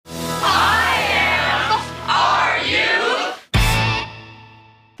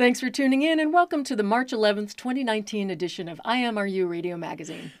Thanks for tuning in and welcome to the March 11th, 2019 edition of IMRU Radio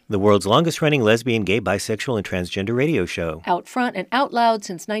Magazine. The world's longest-running lesbian, gay, bisexual, and transgender radio show. Out front and out loud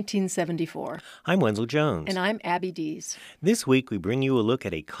since 1974. I'm Wenzel Jones. And I'm Abby Dees. This week, we bring you a look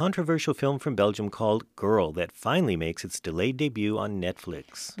at a controversial film from Belgium called Girl that finally makes its delayed debut on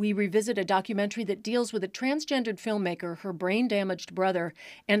Netflix. We revisit a documentary that deals with a transgendered filmmaker, her brain-damaged brother,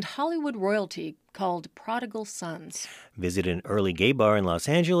 and Hollywood royalty called Prodigal Sons. Visit an early gay bar in Los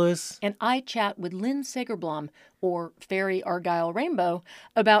Angeles. And I chat with Lynn Segerbloom, or Fairy Argyle Rainbow,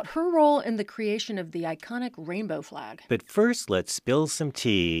 about her role in the creation of the iconic rainbow flag. But first, let's spill some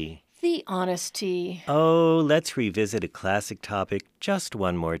tea. The honest tea. Oh, let's revisit a classic topic just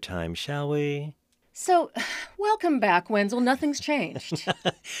one more time, shall we? So, welcome back, Wenzel. Nothing's changed.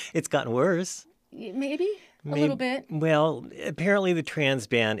 It's gotten worse. Maybe? A little bit? Well, apparently the trans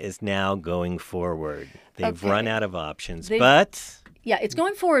ban is now going forward. They've run out of options, but... Yeah, it's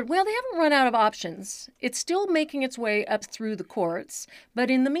going forward. Well, they haven't run out of options. It's still making its way up through the courts, but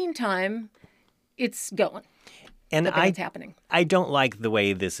in the meantime, it's going. And it's happening. I don't like the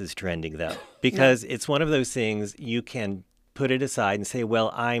way this is trending, though, because it's one of those things you can put it aside and say,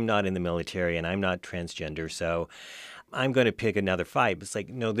 well, I'm not in the military and I'm not transgender, so I'm going to pick another fight. But it's like,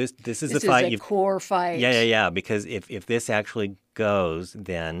 no, this is the fight. This is a core fight. Yeah. Because if this actually goes,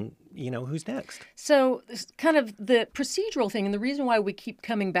 then, who's next? So kind of the procedural thing, and the reason why we keep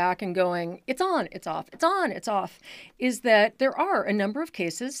coming back and going, it's on, it's off, it's on, it's off, is that there are a number of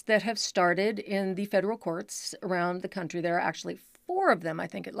cases that have started in the federal courts around the country. There are actually 4 of them, I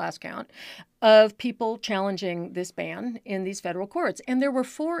think at last count, of people challenging this ban in these federal courts. And there were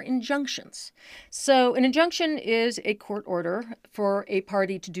 4 injunctions. So an injunction is a court order for a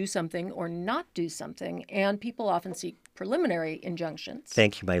party to do something or not do something. And people often seek preliminary injunctions.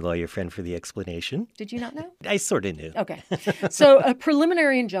 Thank you, my lawyer friend, for the explanation. Did you not know? I sort of knew. Okay. So a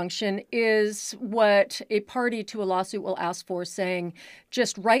preliminary injunction is what a party to a lawsuit will ask for, saying,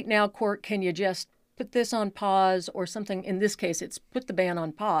 just right now, court, can you just put this on pause or something? In this case, it's put the ban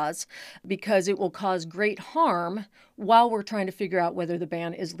on pause because it will cause great harm while we're trying to figure out whether the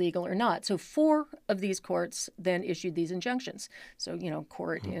ban is legal or not. So 4 of these courts then issued these injunctions. So,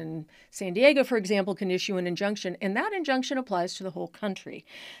 court in San Diego, for example, can issue an injunction, and that injunction applies to the whole country.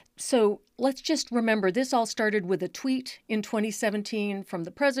 So let's just remember, this all started with a tweet in 2017 from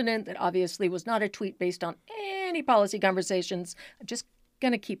the president that obviously was not a tweet based on any policy conversations. Just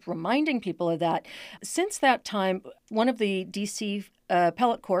going to keep reminding people of that. Since that time, one of the D.C.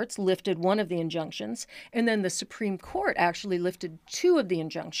 appellate courts lifted one of the injunctions, and then the Supreme Court actually lifted 2 of the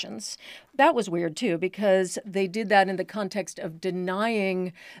injunctions. That was weird, too, because they did that in the context of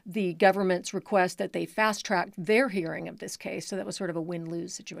denying the government's request that they fast-track their hearing of this case. So that was sort of a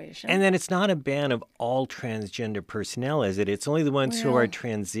win-lose situation. And then it's not a ban of all transgender personnel, is it? It's only the ones who are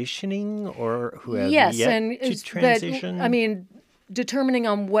transitioning or who have yet to transition? Determining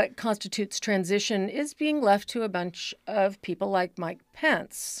on what constitutes transition is being left to a bunch of people like Mike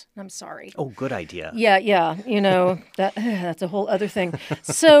Pence. I'm sorry. Oh, good idea. Yeah. That's a whole other thing.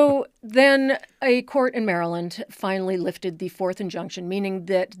 So then a court in Maryland finally lifted the 4th injunction, meaning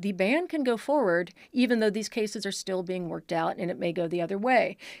that the ban can go forward even though these cases are still being worked out and it may go the other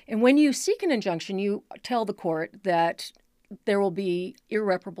way. And when you seek an injunction, you tell the court that there will be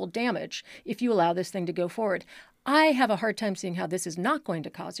irreparable damage if you allow this thing to go forward. I have a hard time seeing how this is not going to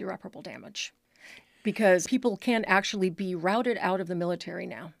cause irreparable damage because people can actually be routed out of the military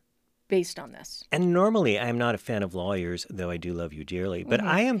now based on this. And normally I'm not a fan of lawyers, though I do love you dearly. But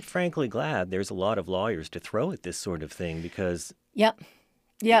I am frankly glad there's a lot of lawyers to throw at this sort of thing because... Yep.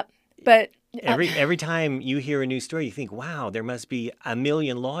 But... Every time you hear a new story, you think, wow, there must be a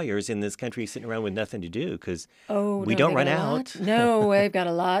million lawyers in this country sitting around with nothing to do because we don't run out. No, they've got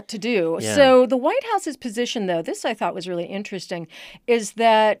a lot to do. Yeah. So the White House's position, though, this I thought was really interesting, is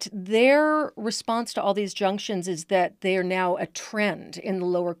that their response to all these injunctions is that they are now a trend in the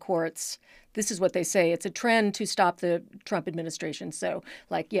lower courts. This is what they say. It's a trend to stop the Trump administration. So,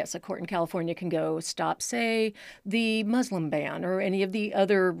 yes, a court in California can go stop, say, the Muslim ban or any of the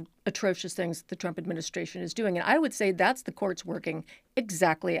other atrocious things the Trump administration is doing. And I would say that's the courts working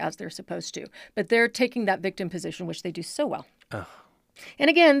exactly as they're supposed to. But they're taking that victim position, which they do so well. Oh. And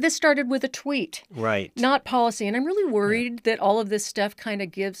again, this started with a tweet, right? Not policy. And I'm really worried that all of this stuff kind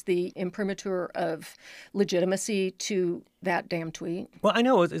of gives the imprimatur of legitimacy to that damn tweet. Well, I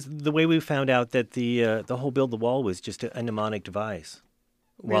know it's the way we found out that the whole build the wall was just a mnemonic device.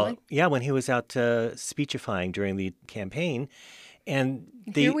 Really? Well, yeah, when he was out speechifying during the campaign. And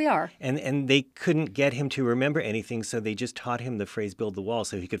here we are. And they couldn't get him to remember anything, so they just taught him the phrase build the wall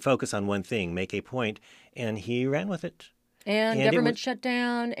so he could focus on one thing, make a point, and he ran with it. And government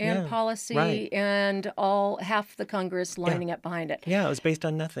shutdown and yeah, policy right. and half the Congress lining up behind it. Yeah, it was based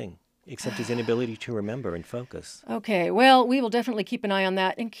on nothing except his inability to remember and focus. Okay, well, we will definitely keep an eye on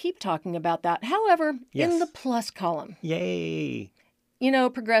that and keep talking about that. However, Yes. in the plus column, Yay.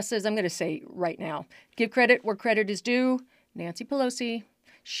 progressives, I'm going to say right now, give credit where credit is due. Nancy Pelosi,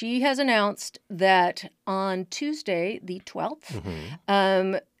 she has announced that on Tuesday, the 12th,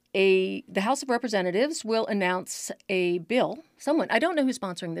 the House of Representatives will announce a bill. I don't know who's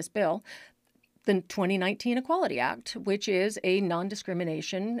sponsoring this bill, the 2019 Equality Act, which is a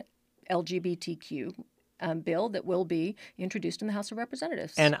non-discrimination LGBTQ bill that will be introduced in the House of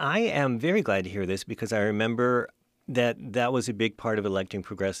Representatives. And I am very glad to hear this because I remember that was a big part of electing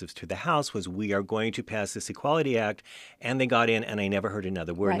progressives to the House was we are going to pass this Equality Act. And they got in and I never heard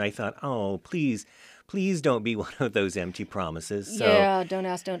another word. Right. And I thought, oh, please don't be one of those empty promises. So, yeah, don't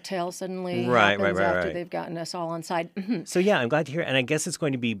ask, don't tell suddenly happens after they've gotten us all on side. So, yeah, I'm glad to hear it. And I guess it's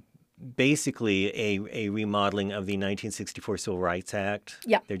going to be basically a remodeling of the 1964 Civil Rights Act.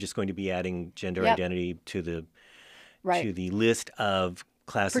 Yeah. They're just going to be adding gender identity to the list of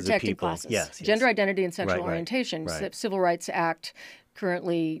classes Protected of people. classes. Yes. Gender identity and sexual Right. orientation. Right. Civil Rights Act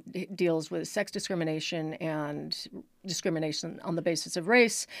currently deals with sex discrimination and discrimination on the basis of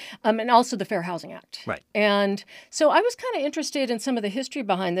race, and also the Fair Housing Act. Right. And so I was kind of interested in some of the history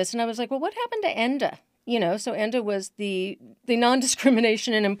behind this, and I was like, well, what happened to ENDA? So ENDA was the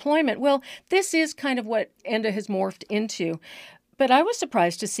non-discrimination in employment. Well, this is kind of what ENDA has morphed into. But I was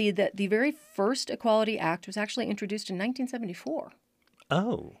surprised to see that the very first Equality Act was actually introduced in 1974.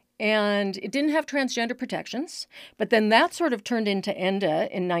 Oh. And it didn't have transgender protections, but then that sort of turned into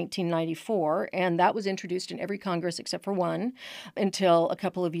ENDA in 1994, and that was introduced in every Congress except for one until a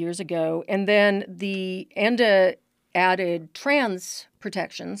couple of years ago. And then the ENDA added trans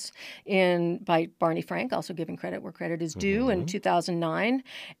protections by Barney Frank, also giving credit where credit is due, in 2009.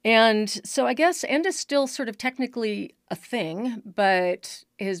 And so I guess ENDA's still sort of technically a thing, but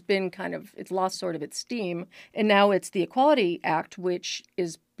has been it's lost sort of its steam. And now it's the Equality Act, which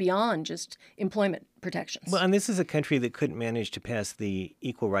is beyond just employment protections. Well, and this is a country that couldn't manage to pass the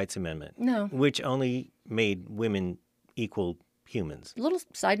Equal Rights Amendment. No. Which only made women equal humans. A little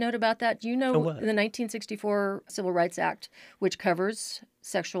side note about that. Do you know the 1964 Civil Rights Act, which covers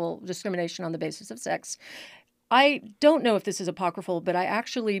sexual discrimination on the basis of sex? I don't know if this is apocryphal, but I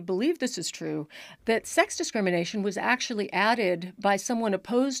actually believe this is true, that sex discrimination was actually added by someone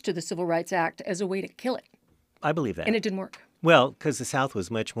opposed to the Civil Rights Act as a way to kill it. I believe that. And it didn't work. Well, because the South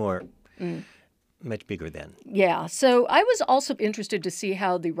was much bigger then. Yeah. So I was also interested to see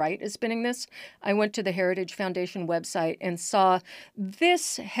how the right is spinning this. I went to the Heritage Foundation website and saw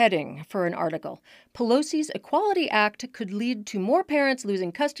this heading for an article. Pelosi's Equality Act could lead to more parents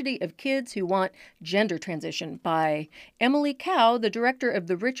losing custody of kids who want gender transition, by Emily Cow, the director of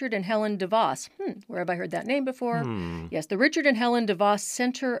the Richard and Helen DeVos. Where have I heard that name before? Yes, the Richard and Helen DeVos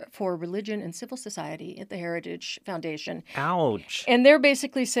Center for Religion and Civil Society at the Heritage Foundation. Ouch. And they're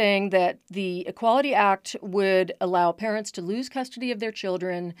basically saying that the Equality Act would allow parents to lose custody of their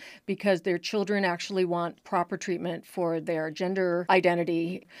children because their children actually want proper treatment for their gender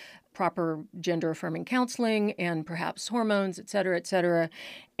identity, proper gender-affirming counseling, and perhaps hormones, et cetera,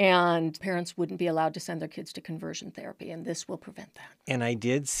 and parents wouldn't be allowed to send their kids to conversion therapy, and this will prevent that. And I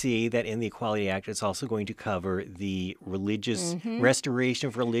did see that in the Equality Act, it's also going to cover the religious restoration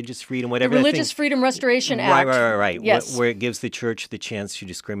of religious freedom, whatever. The Religious Freedom Restoration Act. Right. Yes. Where it gives the church the chance to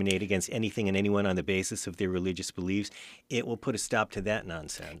discriminate against anything and anyone on the basis of their religious beliefs. It will put a stop to that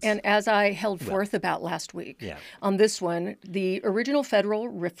nonsense. And as I held forth about last week, on this one, the original federal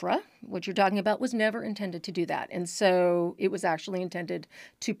RFRA, what you're talking about, was never intended to do that. And so it was actually intended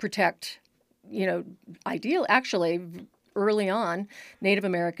to protect, early on, Native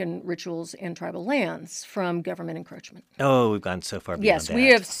American rituals and tribal lands from government encroachment. Oh, we've gone so far beyond that. Yes, we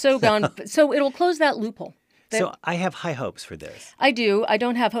have so gone. So it'll close that loophole. So I have high hopes for this. I do. I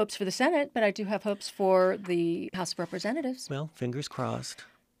don't have hopes for the Senate, but I do have hopes for the House of Representatives. Well, fingers crossed.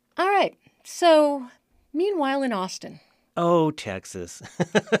 All right. So meanwhile in Austin. Oh, Texas.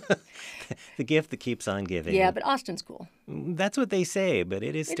 The gift that keeps on giving. Yeah, but Austin's cool. That's what they say, but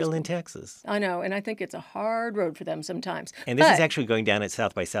it is still in Texas. I know, and I think it's a hard road for them sometimes. And this is actually going down at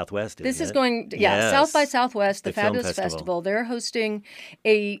South by Southwest, isn't it? This is going, South by Southwest, the Fabulous Festival. They're hosting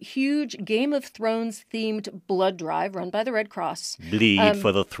a huge Game of Thrones-themed blood drive run by the Red Cross. Bleed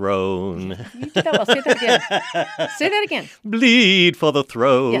for the throne. You did that well. Say that again. Say that again. Bleed for the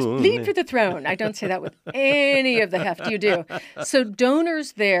throne. Yes, bleed for the throne. I don't say that with any of the heft you do. So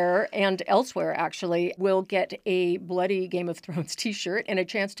donors there and elsewhere, actually, will get a bloody free Game of Thrones t-shirt and a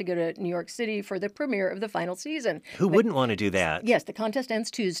chance to go to New York City for the premiere of the final season. Who wouldn't want to do that? Yes, the contest ends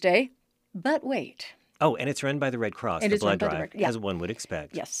Tuesday, but wait. Oh, and it's run by the Red Cross, the blood drive, as one would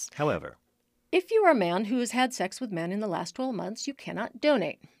expect. Yes. However, if you are a man who has had sex with men in the last 12 months, you cannot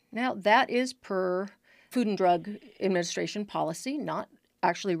donate. Now, that is per Food and Drug Administration policy, not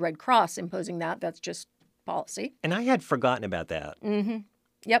actually Red Cross imposing that. That's just policy. And I had forgotten about that. Mm-hmm.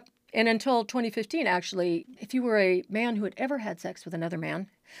 Yep. And until 2015, actually, if you were a man who had ever had sex with another man,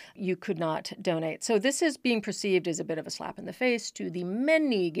 you could not donate. So this is being perceived as a bit of a slap in the face to the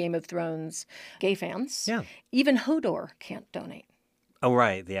many Game of Thrones gay fans. Yeah. Even Hodor can't donate. Oh,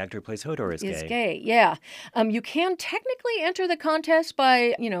 right. The actor who plays Hodor is gay. Is gay, yeah. You can technically enter the contest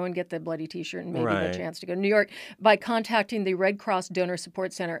by, and get the bloody T-shirt and maybe the chance to go to New York by contacting the Red Cross Donor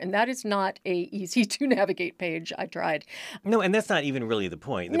Support Center. And that is not a easy to navigate page. I tried. No, and that's not even really the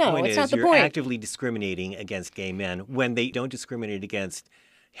point. The point is you're actively discriminating against gay men when they don't discriminate against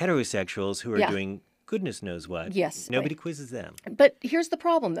heterosexuals who are doing goodness knows what. Yes. Nobody quizzes them. But here's the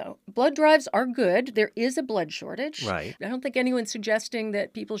problem, though. Blood drives are good. There is a blood shortage. Right. I don't think anyone's suggesting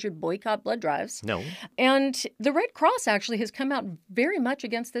that people should boycott blood drives. No. And the Red Cross actually has come out very much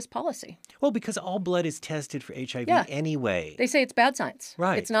against this policy. Well, because all blood is tested for HIV anyway. They say it's bad science.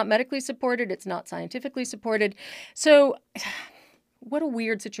 Right. It's not medically supported. It's not scientifically supported. So what a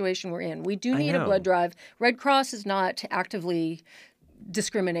weird situation we're in. We do need a blood drive. Red Cross is not actively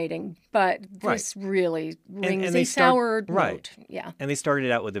discriminating, but this really rings a sour note. Yeah. And they started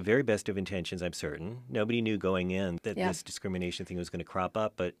out with the very best of intentions, I'm certain. Nobody knew going in that this discrimination thing was going to crop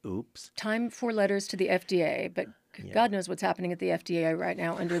up, but oops. Time for letters to the FDA, but God knows what's happening at the FDA right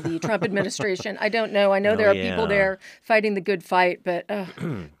now under the Trump administration. I don't know. I know there are people there fighting the good fight, but...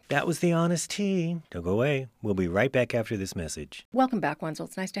 That was the honest tea. Don't go away. We'll be right back after this message. Welcome back, Wenzel.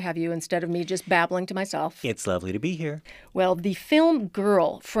 It's nice to have you instead of me just babbling to myself. It's lovely to be here. Well, the film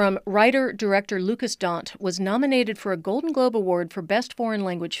Girl from writer-director Lukas Dhont was nominated for a Golden Globe Award for Best Foreign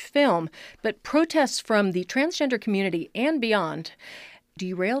Language Film, but protests from the transgender community and beyond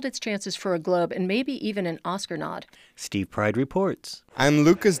derailed its chances for a Globe and maybe even an Oscar nod. Steve Pride reports. I'm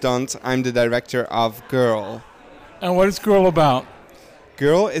Lukas Dhont. I'm the director of Girl. And what is Girl about?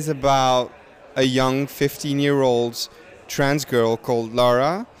 Girl is about a young 15-year-old trans girl called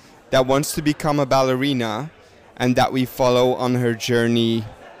Laura that wants to become a ballerina and that we follow on her journey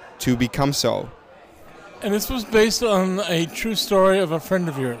to become so. And this was based on a true story of a friend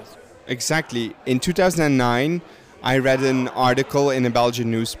of yours. Exactly. In 2009, I read an article in a Belgian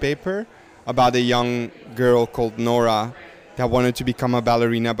newspaper about a young girl called Nora that wanted to become a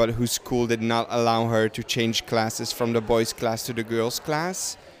ballerina, but whose school did not allow her to change classes from the boys' class to the girls'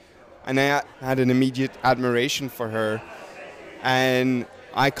 class. And I had an immediate admiration for her. And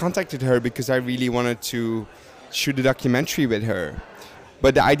I contacted her because I really wanted to shoot a documentary with her.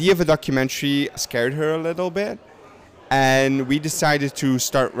 But the idea of a documentary scared her a little bit. And we decided to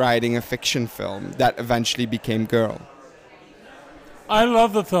start writing a fiction film that eventually became Girl. I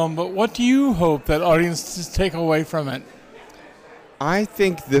love the film, but what do you hope that audiences take away from it? I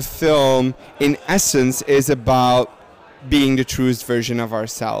think the film, in essence, is about being the truest version of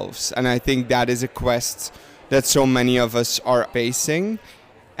ourselves. And I think that is a quest that so many of us are facing.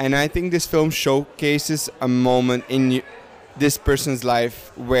 And I think this film showcases a moment in this person's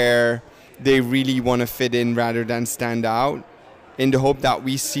life where they really want to fit in rather than stand out, in the hope that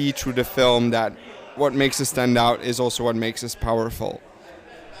we see through the film that what makes us stand out is also what makes us powerful.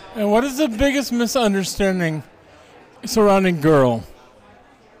 And what is the biggest misunderstanding surrounding Girl?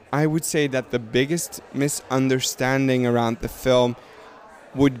 I would say that the biggest misunderstanding around the film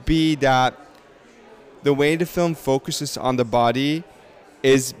would be that the way the film focuses on the body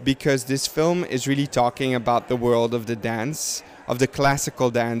is because this film is really talking about the world of the dance, of the classical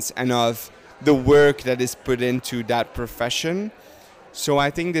dance, and of the work that is put into that profession. So I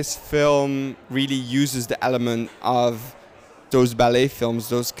think this film really uses the element of those ballet films,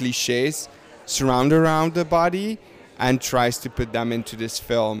 those cliches, surround around the body, and tries to put them into this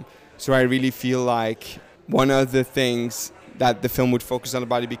film. So I really feel like one of the things that the film would focus on the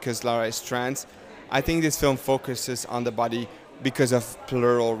body because Lara is trans, I think this film focuses on the body because of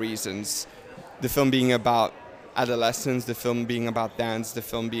plural reasons. The film being about adolescence, the film being about dance, the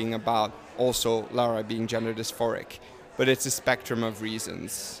film being about also Lara being gender dysphoric. But it's a spectrum of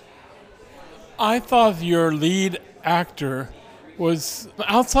reasons. I thought your lead actor was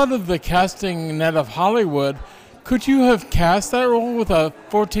outside of the casting net of Hollywood. Could you have cast that role with a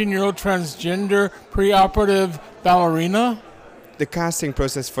 14-year-old transgender preoperative ballerina? The casting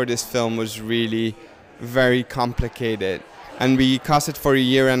process for this film was really very complicated. And we cast it for a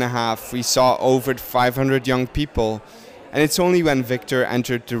year and a half. We saw over 500 young people. And it's only when Victor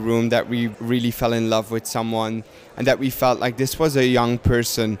entered the room that we really fell in love with someone, and that we felt like this was a young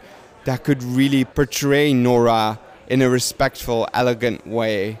person that could really portray Nora in a respectful, elegant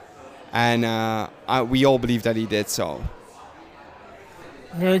way. And we all believe that he did so.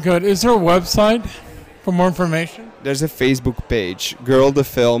 Very good. Is there a website for more information? There's a Facebook page, Girl the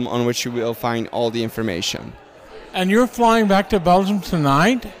Film, on which you will find all the information. And you're flying back to Belgium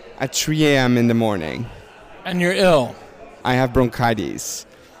tonight? At 3 a.m. in the morning. And you're ill? I have bronchitis.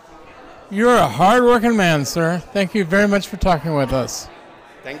 You're a hard-working man, sir. Thank you very much for talking with us.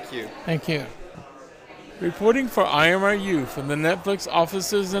 Thank you. Thank you. Reporting for IMRU from the Netflix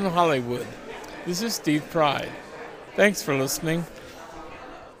offices in Hollywood, this is Steve Pride. Thanks for listening.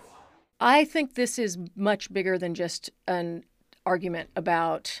 I think this is much bigger than just an argument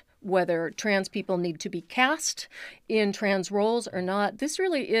about whether trans people need to be cast in trans roles or not. This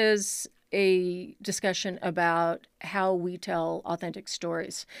really is a discussion about how we tell authentic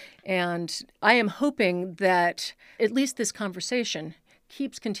stories. And I am hoping that at least this conversation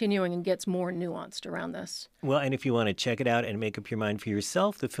keeps continuing and gets more nuanced around this. Well, and if you want to check it out and make up your mind for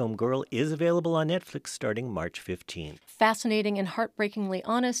yourself, the film Girl is available on Netflix starting March 15th. Fascinating and heartbreakingly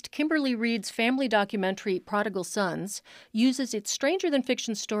honest, Kimberly Reed's family documentary Prodigal Sons uses its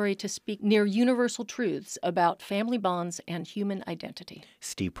stranger-than-fiction story to speak near universal truths about family bonds and human identity.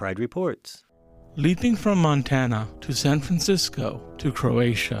 Steve Pride reports. Leaping from Montana to San Francisco to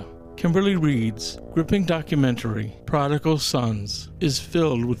Croatia, Kimberly Reed's gripping documentary, Prodigal Sons, is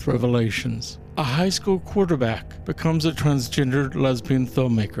filled with revelations. A high school quarterback becomes a transgendered lesbian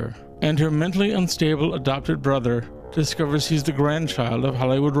filmmaker, and her mentally unstable adopted brother discovers he's the grandchild of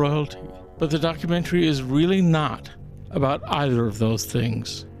Hollywood royalty. But the documentary is really not about either of those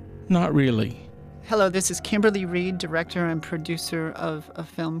things. Not really. Hello, this is Kimberly Reed, director and producer of a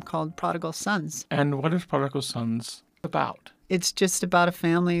film called Prodigal Sons. And what is Prodigal Sons about? It's just about a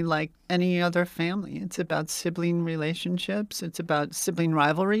family like any other family. It's about sibling relationships. It's about sibling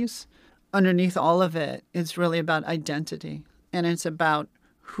rivalries. Underneath all of it, it's really about identity. And it's about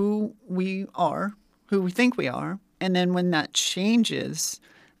who we are, who we think we are. And then when that changes,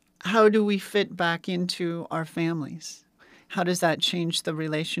 how do we fit back into our families? How does that change the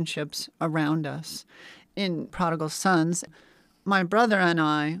relationships around us? In Prodigal Sons, my brother and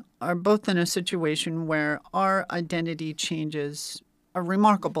I are both in a situation where our identity changes a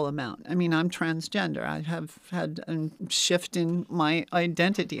remarkable amount. I mean, I'm transgender. I have had a shift in my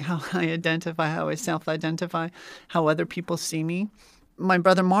identity, how I identify, how I self-identify, how other people see me. My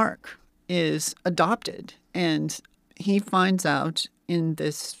brother Mark is adopted, and he finds out in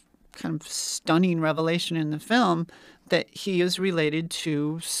this kind of stunning revelation in the film that he is related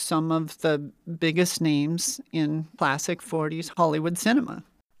to some of the biggest names in classic 40s Hollywood cinema.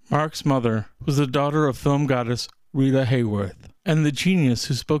 Mark's mother was the daughter of film goddess Rita Hayworth and the genius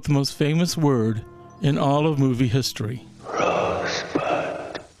who spoke the most famous word in all of movie history,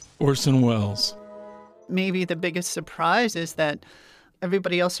 Rosebud. Orson Welles. Maybe the biggest surprise is that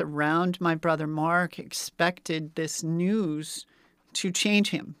everybody else around my brother Mark expected this news to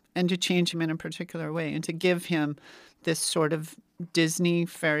change him, and to change him in a particular way, and to give him this sort of Disney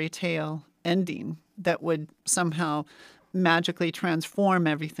fairy tale ending that would somehow magically transform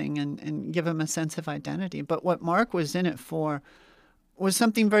everything and give him a sense of identity. But what Mark was in it for was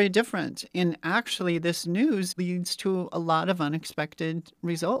something very different. And actually, this news leads to a lot of unexpected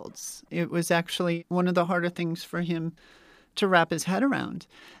results. It was actually one of the harder things for him to wrap his head around.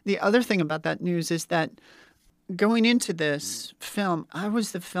 The other thing about that news is that going into this film, I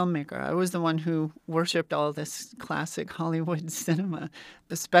was the filmmaker. I was the one who worshipped all this classic Hollywood cinema,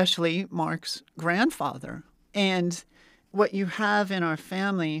 especially Mark's grandfather. And what you have in our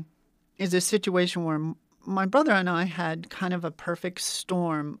family is a situation where my brother and I had kind of a perfect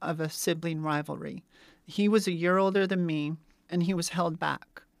storm of a sibling rivalry. He was a year older than me, and he was held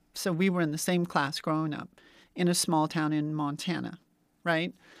back. So we were in the same class growing up in a small town in Montana,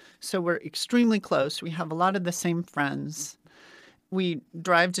 right? So we're extremely close. We have a lot of the same friends. We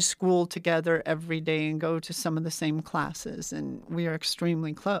drive to school together every day and go to some of the same classes, and we are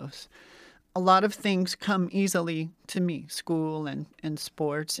extremely close. A lot of things come easily to me, school and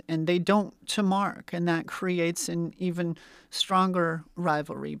sports, and they don't to Mark, and that creates an even stronger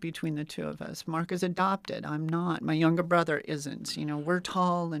rivalry between the two of us. Mark is adopted. I'm not. My younger brother isn't. You know, we're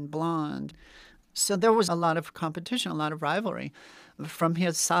tall and blonde. So there was a lot of competition, a lot of rivalry from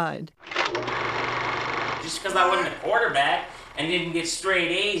his side. Just because I wasn't a quarterback and didn't get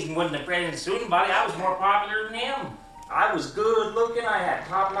straight A's and wasn't the president student body, I was more popular than him. I was good looking, I had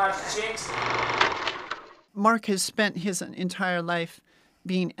top-notch chicks. Mark has spent his entire life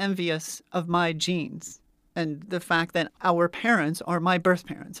being envious of my genes. And the fact that our parents are my birth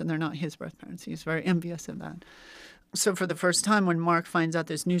parents and they're not his birth parents. He's very envious of that. So for the first time, when Mark finds out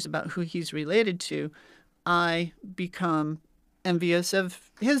this news about who he's related to, I become envious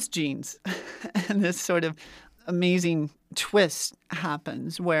of his genes. And this sort of amazing twist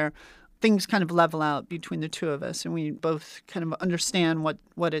happens where things kind of level out between the two of us. And we both kind of understand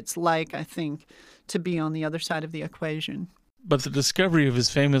what it's like, I think, to be on the other side of the equation. But the discovery of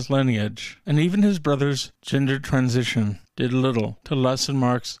his famous lineage, and even his brother's gender transition, did little to lessen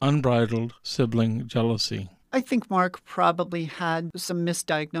Mark's unbridled sibling jealousy. I think Mark probably had some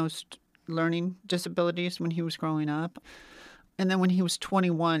misdiagnosed learning disabilities when he was growing up. And then when he was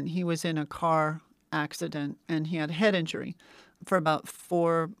 21, he was in a car accident and he had a head injury. For about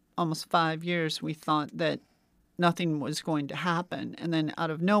 4, almost 5 years, we thought that nothing was going to happen. And then out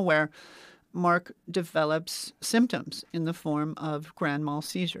of nowhere, Mark develops symptoms in the form of grand mal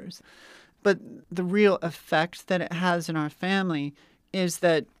seizures. But the real effect that it has in our family is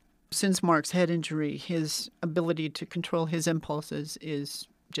that since Mark's head injury, his ability to control his impulses is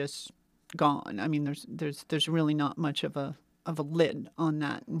just gone. I mean, there's really not much of a lid on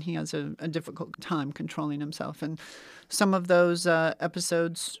that, and he has a difficult time controlling himself. And some of those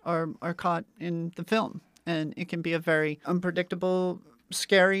episodes are caught in the film, and it can be a very unpredictable,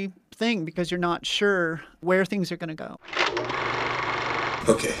 scary thing because you're not sure where things are going to go.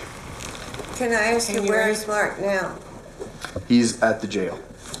 Okay. Can I ask you, where is Mark now? He's at the jail.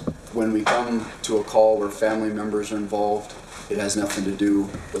 When we come to a call where family members are involved, it has nothing to do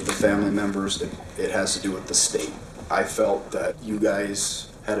with the family members. It has to do with the state. I felt that you guys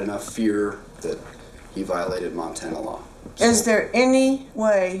had enough fear that he violated Montana law. So, is there any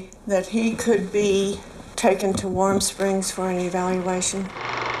way that he could be taken to Warm Springs for an evaluation?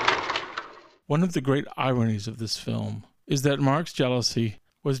 One of the great ironies of this film is that Mark's jealousy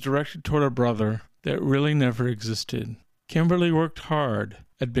was directed toward a brother that really never existed. Kimberly worked hard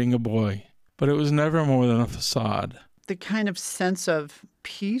at being a boy, but it was never more than a facade. The kind of sense of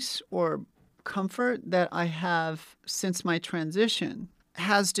peace or comfort that I have since my transition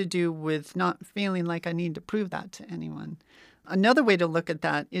has to do with not feeling like I need to prove that to anyone. Another way to look at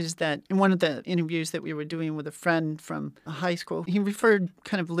that is that in one of the interviews that we were doing with a friend from high school, he referred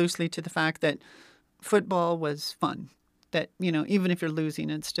kind of loosely to the fact that football was fun, that, you know, even if you're losing,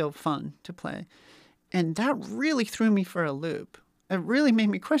 it's still fun to play. And that really threw me for a loop. It really made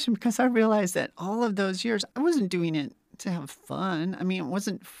me question because I realized that all of those years, I wasn't doing it to have fun. I mean, it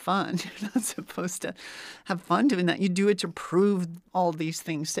wasn't fun. You're not supposed to have fun doing that. You do it to prove all these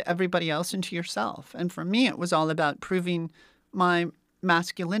things to everybody else and to yourself. And for me, it was all about proving my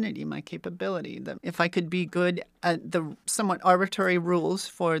masculinity, my capability, that if I could be good at the somewhat arbitrary rules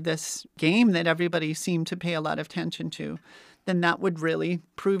for this game that everybody seemed to pay a lot of attention to, then that would really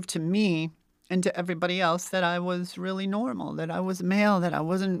prove to me and to everybody else that I was really normal, that I was male, that I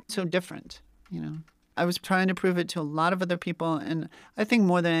wasn't so different, you know. I was trying to prove it to a lot of other people, and I think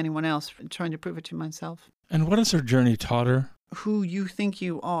more than anyone else, trying to prove it to myself. And what has her journey taught her? Who you think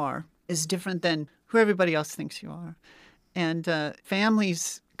you are is different than who everybody else thinks you are. And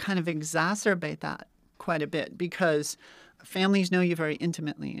families kind of exacerbate that quite a bit because families know you very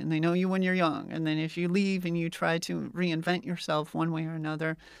intimately, and they know you when you're young. And then if you leave and you try to reinvent yourself one way or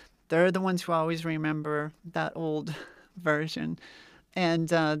another, they're the ones who always remember that old version. And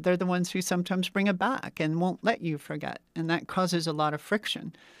they're the ones who sometimes bring it back and won't let you forget. And that causes a lot of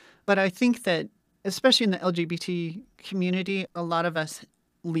friction. But I think that, especially in the LGBT community, a lot of us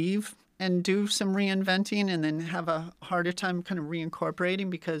leave and do some reinventing and then have a harder time kind of reincorporating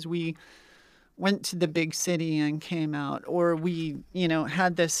because we went to the big city and came out, or we, you know,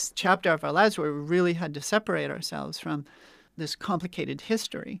 had this chapter of our lives where we really had to separate ourselves from this complicated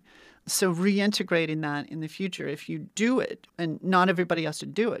history. So reintegrating that in the future, if you do it, and not everybody has to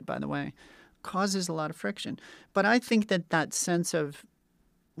do it, by the way, causes a lot of friction. But I think that that sense of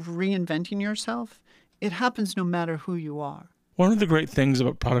reinventing yourself, it happens no matter who you are. One of the great things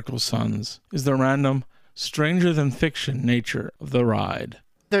about Prodigal Sons is the random, stranger-than-fiction nature of the ride.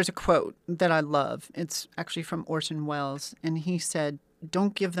 There's a quote that I love. It's actually from Orson Welles, and he said,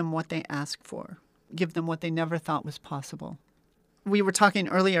 "Don't give them what they ask for. Give them what they never thought was possible." We were talking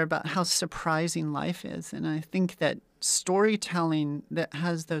earlier about how surprising life is, and I think that storytelling that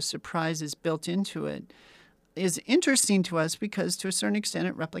has those surprises built into it is interesting to us because to a certain extent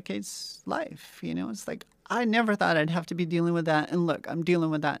it replicates life. You know, it's like, I never thought I'd have to be dealing with that, and look, I'm dealing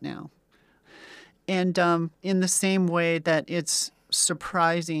with that now. And in the same way that it's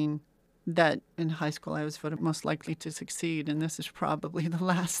surprising that in high school I was voted most likely to succeed, and this is probably the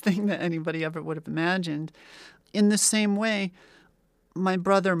last thing that anybody ever would have imagined. In the same way, my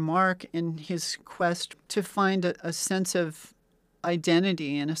brother Mark, in his quest to find a sense of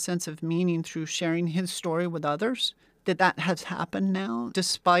identity and a sense of meaning through sharing his story with others, that has happened now,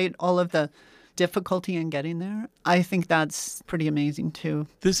 despite all of the difficulty in getting there. I think that's pretty amazing, too.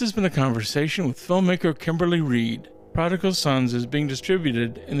 This has been a conversation with filmmaker Kimberly Reed. Prodigal Sons is being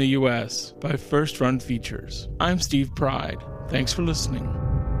distributed in the U.S. by First Run Features. I'm Steve Pride. Thanks for listening.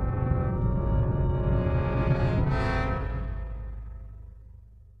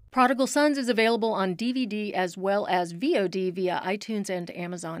 Prodigal Sons is available on DVD as well as VOD via iTunes and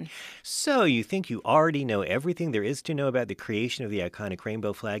Amazon. So you think you already know everything there is to know about the creation of the iconic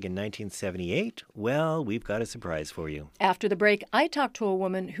rainbow flag in 1978? Well, we've got a surprise for you. After the break, I talked to a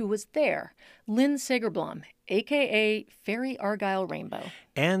woman who was there, Lynn Segerbloom, a.k.a. Fairy Argyle Rainbow.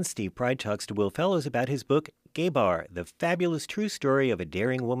 And Steve Pride talks to Will Fellows about his book, Gay Bar, the fabulous true story of a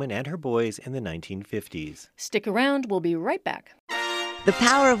daring woman and her boys in the 1950s. Stick around, we'll be right back. The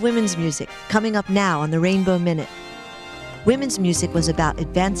power of women's music, coming up now on the Rainbow Minute. Women's music was about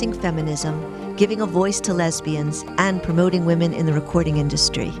advancing feminism, giving a voice to lesbians, and promoting women in the recording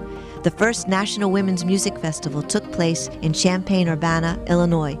industry. The first National Women's Music Festival took place in Champaign-Urbana,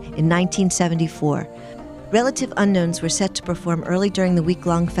 Illinois, in 1974. Relative unknowns were set to perform early during the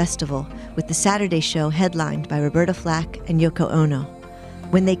week-long festival, with the Saturday show headlined by Roberta Flack and Yoko Ono.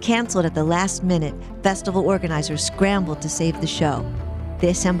 When they canceled at the last minute, festival organizers scrambled to save the show. They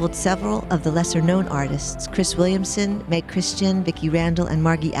assembled several of the lesser-known artists, Chris Williamson, Meg Christian, Vicki Randall, and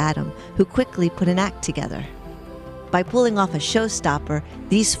Margie Adam, who quickly put an act together. By pulling off a showstopper,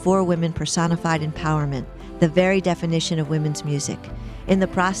 these four women personified empowerment, the very definition of women's music. In the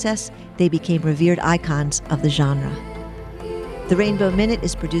process, they became revered icons of the genre. The Rainbow Minute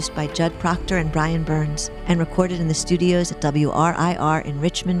is produced by Judd Proctor and Brian Burns and recorded in the studios at WRIR in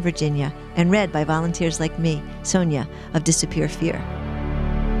Richmond, Virginia, and read by volunteers like me, Sonia, of Disappear Fear.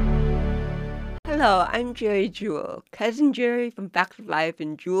 Hello, I'm Jerry Jewell, Cousin Jerry from Facts of Life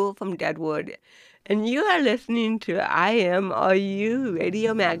and Jewel from Deadwood, and you are listening to I Am Are You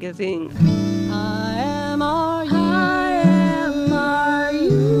Radio Magazine. I am are you. I am are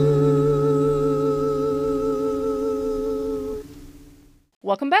you.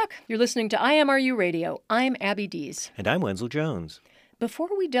 Welcome back. You're listening to I Am Are You Radio. I'm Abby Dees. And I'm Wenzel Jones. Before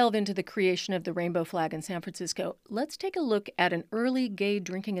we delve into the creation of the rainbow flag in San Francisco, let's take a look at an early gay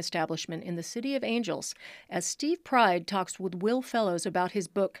drinking establishment in the City of Angels as Steve Pride talks with Will Fellows about his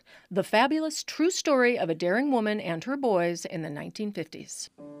book, The Fabulous True Story of a Daring Woman and Her Boys in the 1950s.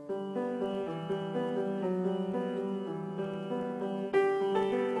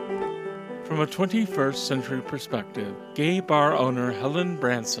 From a 21st century perspective, gay bar owner Helen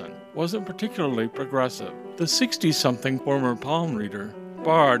Branson wasn't particularly progressive. The 60-something former palm reader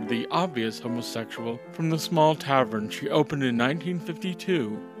barred the obvious homosexual from the small tavern she opened in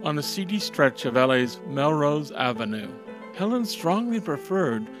 1952 on a seedy stretch of LA's Melrose Avenue. Helen strongly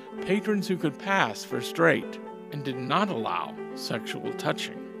preferred patrons who could pass for straight and did not allow sexual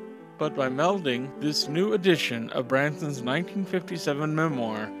touching. But by melding this new edition of Branson's 1957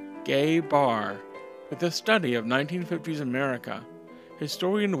 memoir, Gay Bar, with a study of 1950s America,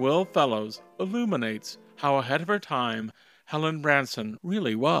 historian Will Fellows illuminates how ahead of her time Helen Branson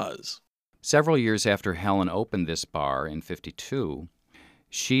really was. Several years after Helen opened this bar in '52,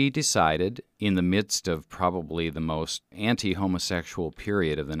 she decided, in the midst of probably the most anti-homosexual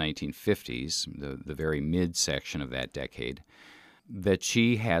period of the 1950s, the very midsection of that decade, that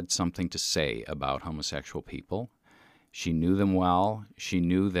she had something to say about homosexual people. She knew them well. She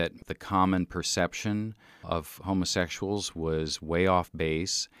knew that the common perception of homosexuals was way off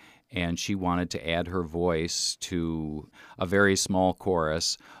base, and she wanted to add her voice to a very small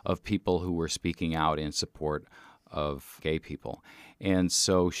chorus of people who were speaking out in support of gay people. And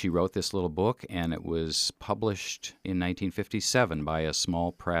so she wrote this little book, and it was published in 1957 by a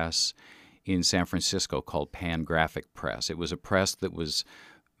small press in San Francisco called Pan-Graphic Press. It was a press that was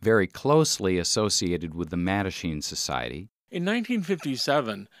very closely associated with the Mattachine Society. In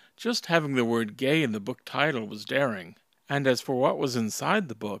 1957, just having the word gay in the book title was daring. And as for what was inside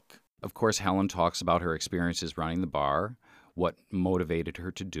the book... Of course, Helen talks about her experiences running the bar, what motivated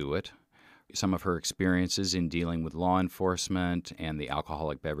her to do it, some of her experiences in dealing with law enforcement and the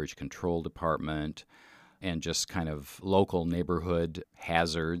Alcoholic Beverage Control Department, and just kind of local neighborhood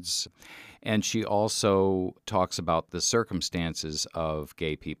hazards. And she also talks about the circumstances of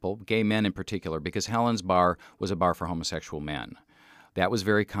gay people, gay men in particular, because Helen's bar was a bar for homosexual men. That was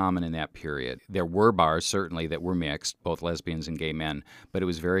very common in that period. There were bars, certainly, that were mixed, both lesbians and gay men, but it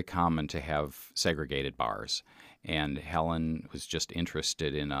was very common to have segregated bars. And Helen was just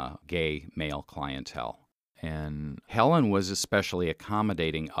interested in a gay male clientele. And Helen was especially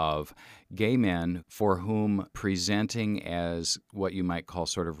accommodating of gay men for whom presenting as what you might call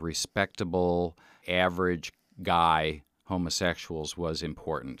sort of respectable, average guy homosexuals was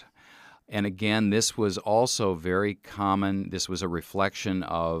important. And again, this was also very common. This was a reflection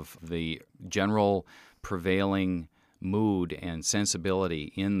of the general prevailing mood and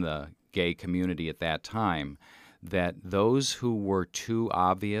sensibility in the gay community at that time, that those who were too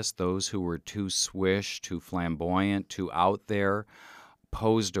obvious, those who were too swish, too flamboyant, too out there,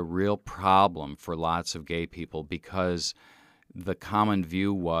 posed a real problem for lots of gay people, because the common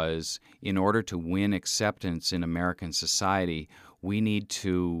view was, in order to win acceptance in American society, we need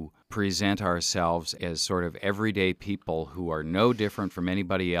to present ourselves as sort of everyday people who are no different from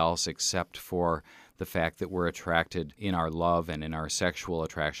anybody else except for the fact that we're attracted in our love and in our sexual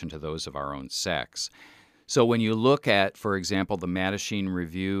attraction to those of our own sex. So when you look at, for example, the Mattachine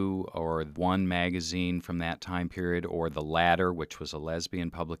Review or One magazine from that time period, or The Ladder, which was a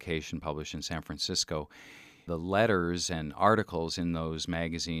lesbian publication published in San Francisco, the letters and articles in those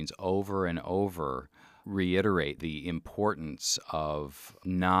magazines over and over reiterate the importance of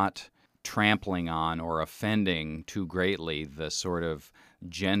not trampling on or offending too greatly the sort of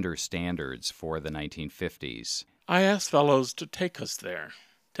gender standards for the 1950s. I asked fellows to take us there,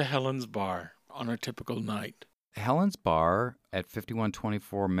 to Helen's Bar, on a typical night. Helen's Bar at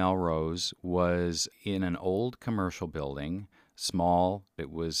 5124 Melrose was in an old commercial building, small.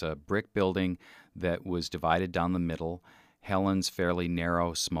 It was a brick building that was divided down the middle. Helen's fairly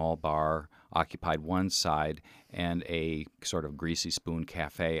narrow, small bar occupied one side, and a sort of greasy spoon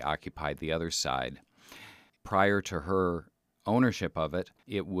cafe occupied the other side. Prior to her ownership of it,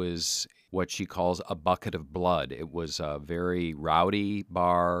 it was what she calls a bucket of blood. It was a very rowdy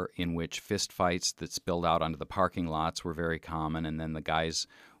bar in which fistfights that spilled out onto the parking lots were very common, and then the guys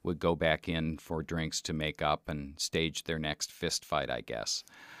would go back in for drinks to make up and stage their next fist fight, I guess.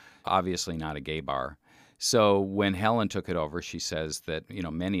 Obviously not a gay bar. So when Helen took it over, she says that,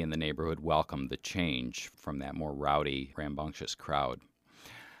 many in the neighborhood welcomed the change from that more rowdy, rambunctious crowd.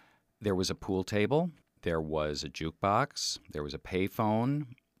 There was a pool table, there was a jukebox, there was a payphone,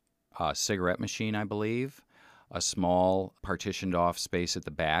 a cigarette machine, I believe, a small partitioned-off space at the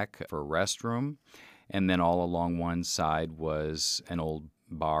back for a restroom, and then all along one side was an old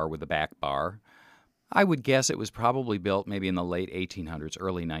bar with a back bar. I would guess it was probably built maybe in the late 1800s,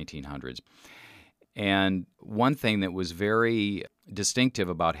 early 1900s. And one thing that was very distinctive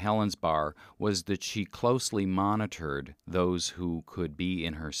about Helen's Bar was that she closely monitored those who could be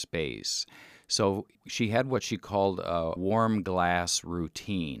in her space. So she had what she called a warm glass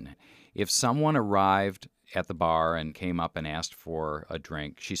routine. If someone arrived at the bar and came up and asked for a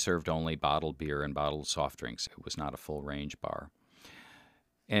drink, she served only bottled beer and bottled soft drinks. It was not a full-range bar.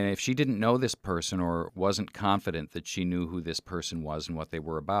 And if she didn't know this person or wasn't confident that she knew who this person was and what they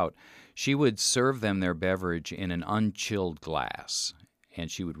were about, she would serve them their beverage in an unchilled glass. And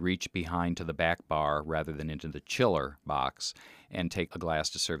she would reach behind to the back bar rather than into the chiller box and take a glass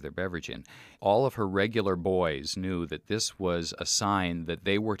to serve their beverage in. All of her regular boys knew that this was a sign that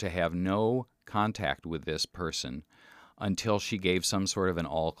they were to have no contact with this person until she gave some sort of an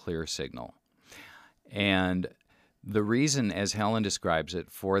all-clear signal. And the reason, as Helen describes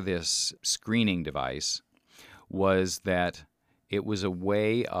it, for this screening device was that it was a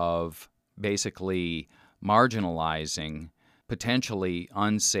way of basically marginalizing potentially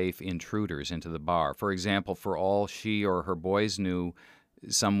unsafe intruders into the bar. For example, for all she or her boys knew,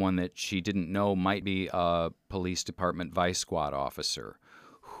 someone that she didn't know might be a police department vice squad officer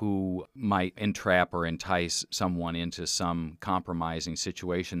who might entrap or entice someone into some compromising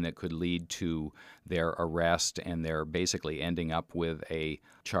situation that could lead to their arrest and their basically ending up with a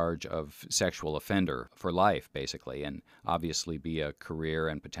charge of sexual offender for life, basically, and obviously be a career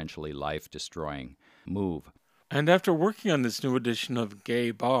and potentially life-destroying move. And after working on this new edition of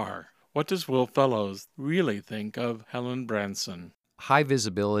Gay Bar, what does Will Fellows really think of Helen Branson? High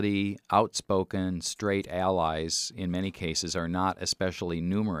visibility, outspoken, straight allies in many cases are not especially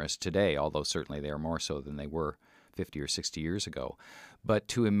numerous today, although certainly they are more so than they were 50 or 60 years ago. But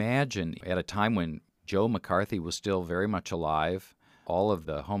to imagine at a time when Joe McCarthy was still very much alive, all of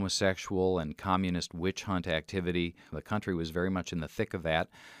the homosexual and communist witch hunt activity, the country was very much in the thick of that.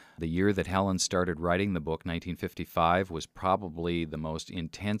 The year that Helen started writing the book, 1955, was probably the most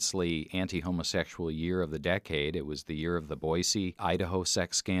intensely anti-homosexual year of the decade. It was the year of the Boise, Idaho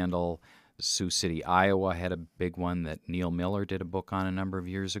sex scandal. Sioux City, Iowa had a big one that Neil Miller did a book on a number of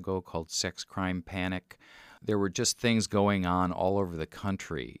years ago called Sex Crime Panic. There were just things going on all over the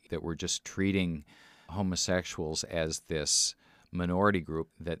country that were just treating homosexuals as this minority group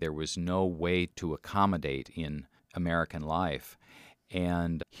that there was no way to accommodate in American life.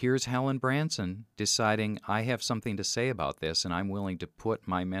 And here's Helen Branson deciding, I have something to say about this, and I'm willing to put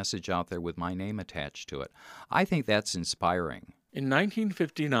my message out there with my name attached to it. I think that's inspiring. In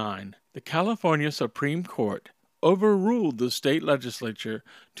 1959, the California Supreme Court overruled the state legislature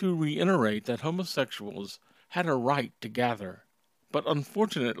to reiterate that homosexuals had a right to gather. But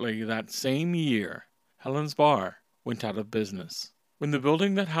unfortunately, that same year, Helen's Bar went out of business when the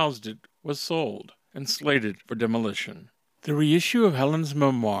building that housed it was sold and slated for demolition. The reissue of Helen's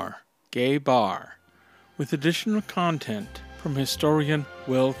memoir, Gay Bar, with additional content from historian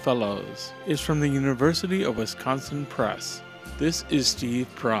Will Fellows, is from the University of Wisconsin Press. This is Steve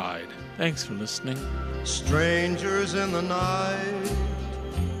Pride. Thanks for listening. Strangers in the night,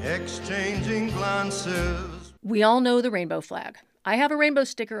 exchanging glances. We all know the rainbow flag. I have a rainbow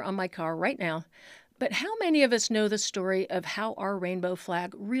sticker on my car right now. But how many of us know the story of how our rainbow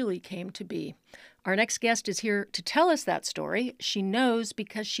flag really came to be? Our next guest is here to tell us that story. She knows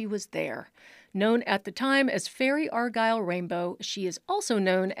because she was there. Known at the time as Fairy Argyle Rainbow, she is also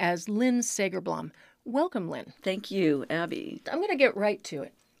known as Lynn Segerbloom. Welcome, Lynn. Thank you, Abby. I'm going to get right to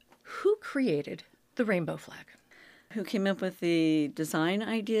it. Who created the rainbow flag? Who came up with the design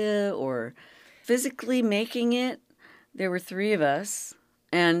idea or physically making it? There were 3 of us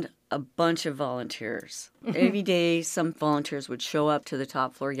and a bunch of volunteers. Every day, some volunteers would show up to the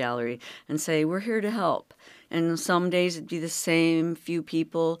top floor gallery and say, we're here to help. And some days it'd be the same few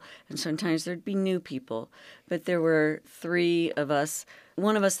people, and sometimes there'd be new people. But there were 3 of us,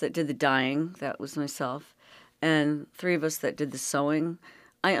 one of us that did the dyeing, that was myself, and 3 of us that did the sewing.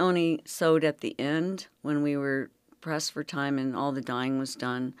 I only sewed at the end when we were pressed for time and all the dyeing was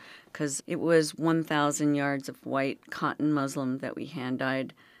done, because it was 1,000 yards of white cotton muslin that we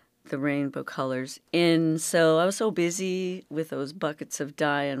hand-dyed the rainbow colors in. So I was so busy with those buckets of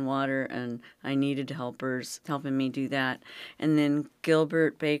dye and water, and I needed helpers helping me do that. And then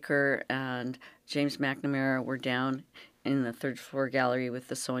Gilbert Baker and James McNamara were down in the 3rd floor gallery with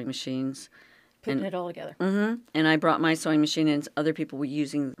the sewing machines. Putting it all together. And I brought my sewing machine, and other people were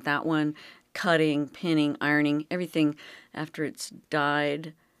using that one, cutting, pinning, ironing, everything after it's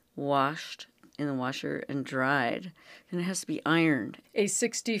dyed, washed in the washer, and dried. And it has to be ironed. A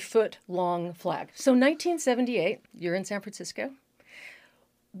 60-foot long flag. So 1978, you're in San Francisco.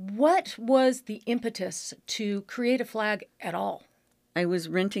 What was the impetus to create a flag at all? I was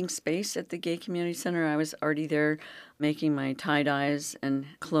renting space at the Gay Community Center. I was already there making my tie-dyes and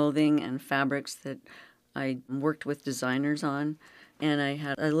clothing and fabrics that I worked with designers on. And I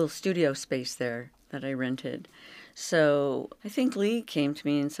had a little studio space there that I rented. So I think Lee came to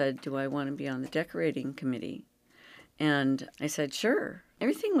me and said, do I want to be on the decorating committee? And I said, sure.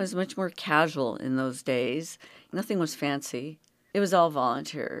 Everything was much more casual in those days. Nothing was fancy. It was all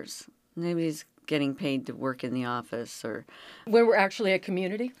volunteers. Nobody's getting paid to work in the office or... We were actually a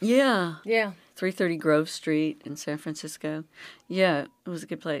community? Yeah. Yeah. 330 Grove Street in San Francisco. Yeah, it was a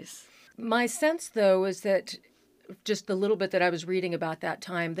good place. My sense, though, is that just the little bit that I was reading about that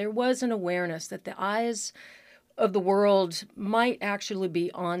time, there was an awareness that the eyes of the world might actually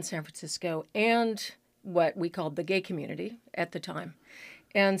be on San Francisco and what we called the gay community at the time.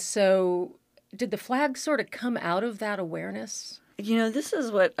 And so did the flag sort of come out of that awareness? You know, this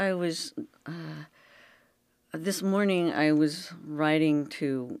is what I was... this morning I was writing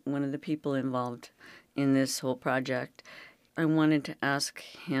to one of the people involved in this whole project. I wanted to ask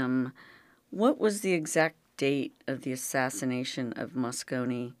him, what was the exact date of the assassination of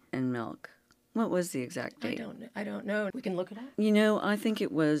Moscone and Milk? What was the exact date? I don't know. We can look it up. You know, I think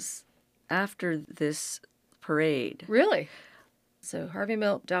it was after this parade. Really? So Harvey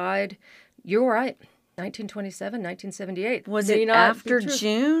Milk died. You're right. 1927, 1978. Was it after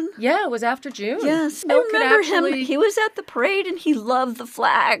June? Yeah, it was after June. Yes. I remember him. He was at the parade and he loved the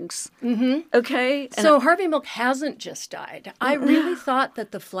flags. Mm-hmm. Okay. So Harvey Milk hasn't just died. I really thought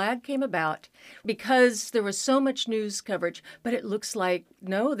that the flag came about because there was so much news coverage, but it looks like,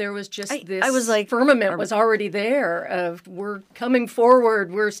 no, there was just this I was like, firmament was already there of we're coming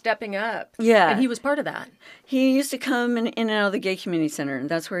forward, we're stepping up. Yeah. And he was part of that. He used to come in and out of the Gay Community Center, and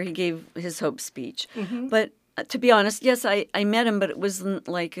that's where he gave his hope speech. Mm-hmm. But to be honest, yes, I met him, but it wasn't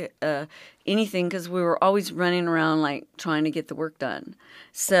like anything because we were always running around like trying to get the work done.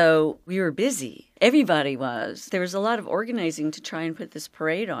 So we were busy. Everybody was. There was a lot of organizing to try and put this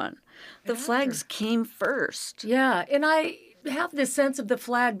parade on. The flags came first. Yeah, and I have this sense of the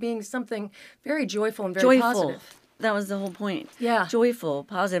flag being something very joyful and very positive. That was the whole point. Yeah. Joyful,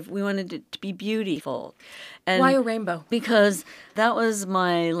 positive. We wanted it to be beautiful. And why a rainbow? Because that was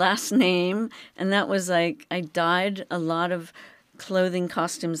my last name, and that was like, I dyed a lot of clothing,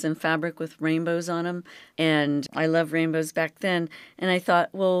 costumes, and fabric with rainbows on them. And I love rainbows back then. And I thought,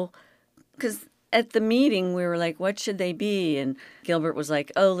 well, because at the meeting, we were like, what should they be? And Gilbert was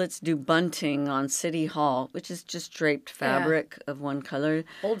like, oh, let's do bunting on City Hall, which is just draped fabric of one color.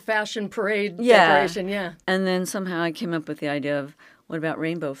 Old-fashioned parade decoration, yeah. And then somehow I came up with the idea of, what about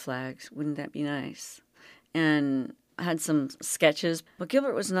rainbow flags? Wouldn't that be nice? And I had some sketches. But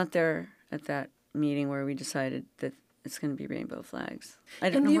Gilbert was not there at that meeting where we decided that it's going to be rainbow flags.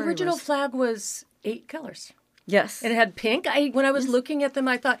 And the original flag was 8 colors. Yes. And it had pink. When I was looking at them,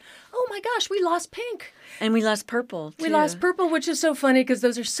 I thought, oh my gosh, we lost pink. And we lost purple, too. We lost purple, which is so funny because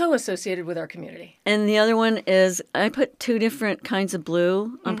those are so associated with our community. And the other one is I put 2 different kinds of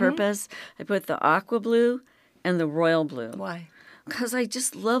blue on purpose. I put the aqua blue and the royal blue. Why? Because I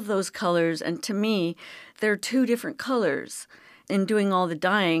just love those colors. And to me, they're 2 different colors. In doing all the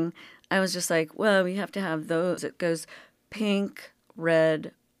dyeing, I was just like, well, we have to have those. It goes pink,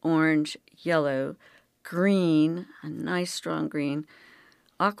 red, orange, yellow, green, a nice strong green,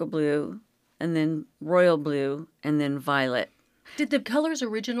 aqua blue, and then royal blue, and then violet. Did the colors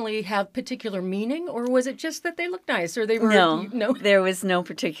originally have particular meaning, or was it just that they looked nice, or they were... No, there was no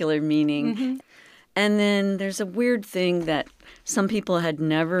particular meaning. And then there's a weird thing that some people had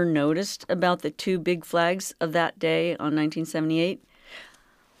never noticed about the 2 big flags of that day on 1978.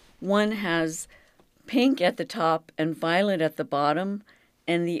 One has pink at the top and violet at the bottom,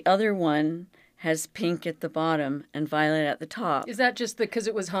 and the other one has pink at the bottom and violet at the top. Is that just because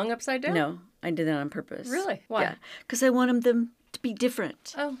it was hung upside down? No, I did that on purpose. Really? Why? Yeah, because I wanted them to be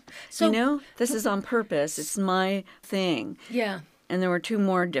different. Oh, so... this is on purpose. It's my thing. Yeah. And there were 2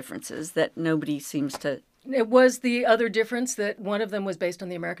 more differences that nobody seems to... It was the other difference that one of them was based on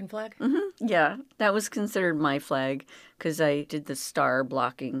the American flag? Yeah, that was considered my flag because I did the star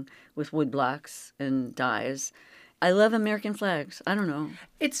blocking with wood blocks and dyes. I love American flags. I don't know.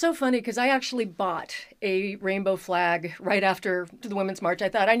 It's so funny because I actually bought a rainbow flag right after the Women's March. I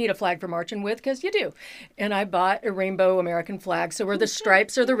thought I need a flag for marching with because you do. And I bought a rainbow American flag. So where the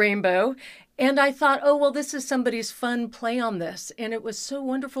stripes are the rainbow. And I thought, oh, well, this is somebody's fun play on this. And it was so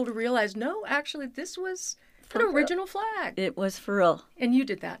wonderful to realize, no, actually, this was an original flag. It was for real. And you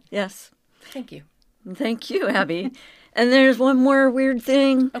did that. Yes. Thank you. Thank you, Abby. And there's one more weird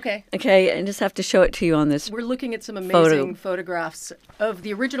thing. Okay. Okay, I just have to show it to you on this. We're looking at some amazing photographs of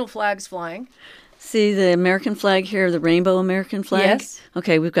the original flags flying. See the American flag here, the rainbow American flag? Yes.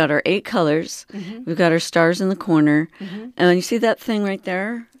 Okay, we've got our 8 colors. We've got our stars in the corner. And you see that thing right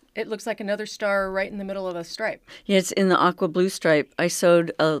there? It looks like another star right in the middle of a stripe. Yeah, it's in the aqua blue stripe. I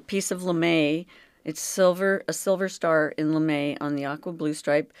sewed a piece of lame. It's silver, a silver star in lame on the aqua blue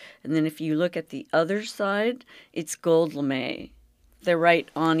stripe. And then if you look at the other side, it's gold lame. They're right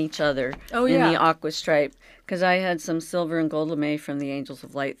on each other in the aqua stripe. Because I had some silver and gold lame from the Angels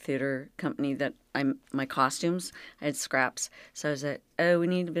of Light Theater company that my costumes, I had scraps. So I was like, oh, we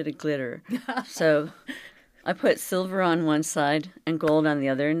need a bit of glitter. So I put silver on one side and gold on the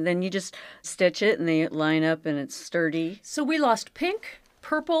other. And then you just stitch it and they line up and it's sturdy. So we lost pink,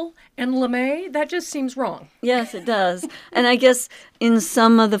 purple, and lame. That just seems wrong. Yes, it does. And I guess in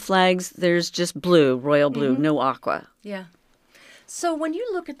some of the flags, there's just blue, royal blue, no aqua. Yeah. So when you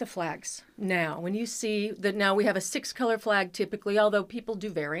look at the flags now, when you see that now we have a 6-color flag typically, although people do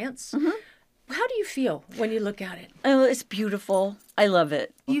variants, how do you feel when you look at it? Oh, it's beautiful. I love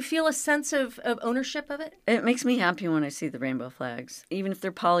it. Do you feel a sense of ownership of it? It makes me happy when I see the rainbow flags. Even if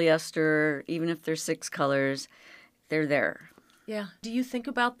they're polyester, even if they're 6 colors, they're there. Yeah. Do you think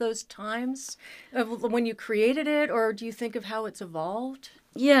about those times of when you created it, or do you think of how it's evolved?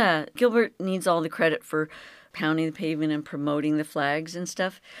 Yeah. Gilbert needs all the credit for pounding the pavement and promoting the flags and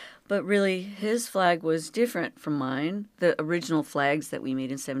stuff. But really, his flag was different from mine. The original flags that we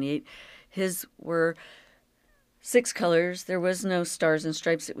made in 78, his were 6 colors. There was no stars and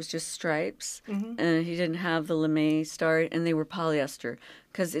stripes. It was just stripes. And he didn't have the lame star, and they were polyester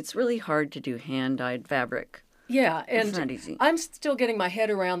because it's really hard to do hand-dyed fabric. Yeah, and it's not easy. I'm still getting my head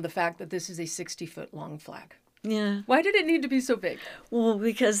around the fact that this is a 60-foot long flag. Yeah. Why did it need to be so big? Well,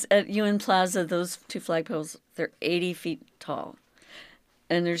 because at UN Plaza, those 2 flagpoles, they're 80 feet tall.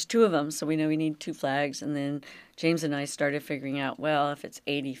 And there's 2 of them, so we know we need 2 flags. And then James and I started figuring out, well, if it's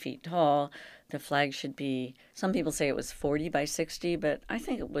 80 feet tall, the flag should be, some people say it was 40 by 60, but I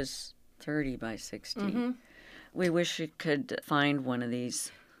think it was 30 by 60. We wish we could find one of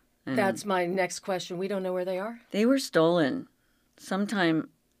these. That's my next question. We don't know where they are? They were stolen sometime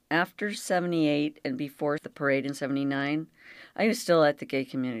after 78 and before the parade in 79. I was still at the Gay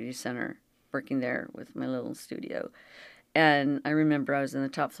Community Center working there with my little studio. And I remember I was in the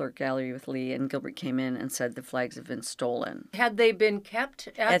top floor gallery with Lee, and Gilbert came in and said the flags have been stolen. Had they been kept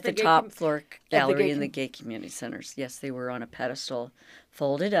At the top floor gallery in the gay community centers? Yes, they were on a pedestal,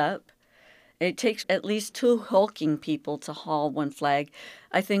 folded up. It takes at least 2 hulking people to haul one flag.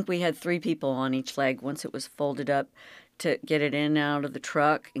 I think we had 3 people on each flag once it was folded up to get it in and out of the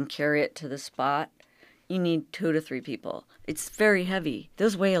truck and carry it to the spot. You need 2 to 3 people. It's very heavy.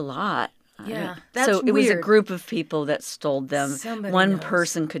 Those weigh a lot. Yeah, so it was a group of people that stole them. Somebody One knows.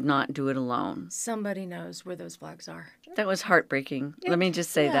 person could not do it alone. Somebody knows where those flags are. That was heartbreaking. Let me just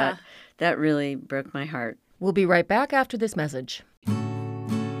say that. That really broke my heart. We'll be right back after this message.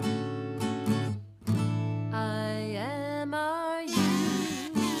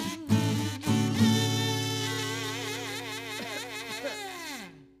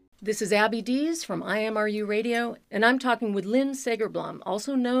 This is Abby Dees from IMRU Radio, and I'm talking with Lynn Segerbloom,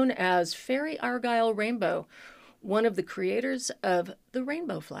 also known as Fairy Argyle Rainbow, one of the creators of the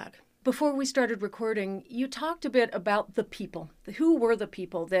rainbow flag. Before we started recording, you talked a bit about the people. Who were the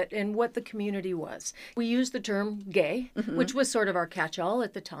people and what the community was? We used the term gay, which was sort of our catch-all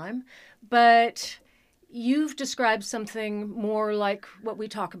at the time, but you've described something more like what we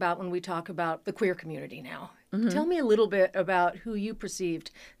talk about when we talk about the queer community now. Tell me a little bit about who you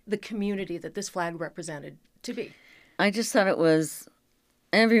perceived the community that this flag represented to be. I just thought it was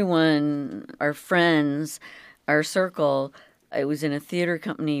everyone, our friends, our circle. I was in a theater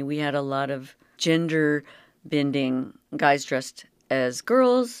company. We had a lot of gender bending, guys dressed as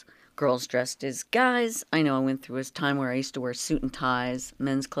girls, girls dressed as guys. I know I went through a time where I used to wear suit and ties,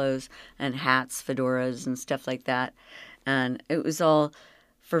 men's clothes, and hats, fedoras, and stuff like that. And it was all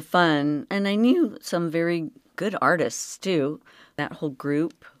for fun. And I knew some very good artists, too. That whole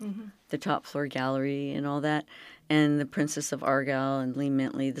group, the Top Floor Gallery and all that, and the Princess of Argyle and Lee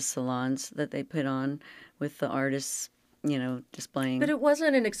Mintley, the salons that they put on with the artists, displaying. But it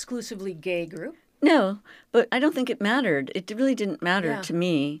wasn't an exclusively gay group. No, but I don't think it mattered. It really didn't matter to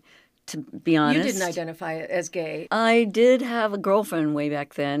me, to be honest. You didn't identify it as gay. I did have a girlfriend way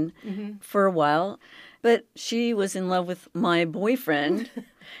back then for a while, but she was in love with my boyfriend,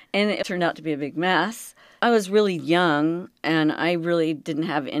 and it turned out to be a big mess. I was really young, and I really didn't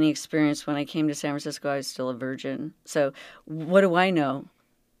have any experience when I came to San Francisco. I was still a virgin. So what do I know?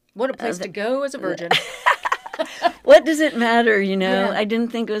 What a place to go as a virgin. What does it matter, Yeah. I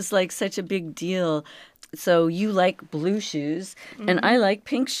didn't think it was like such a big deal. So you like blue shoes, and I like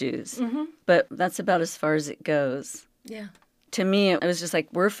pink shoes. But that's about as far as it goes. Yeah. To me, it was just like,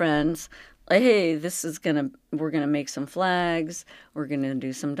 we're friends. Like, hey, we're gonna make some flags. We're gonna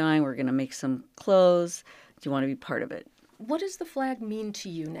do some dyeing. We're gonna make some clothes. Do you want to be part of it? What does the flag mean to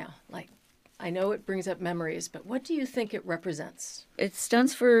you now? Like, I know it brings up memories, but what do you think it represents? It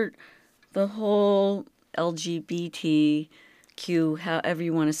stands for the whole LGBTQ, however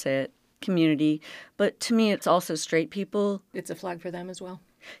you want to say it, community. But to me, it's also straight people. It's a flag for them as well.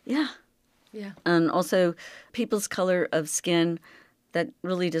 Yeah. Yeah. And also people's color of skin. That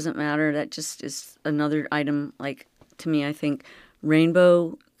really doesn't matter. That just is another item. Like, to me, I think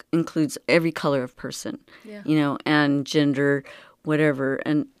rainbow includes every color of person, and gender, whatever.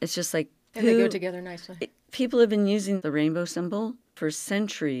 And it's just like... And they go together nicely. People have been using the rainbow symbol for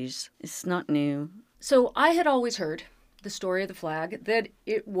centuries. It's not new. So I had always heard the story of the flag, that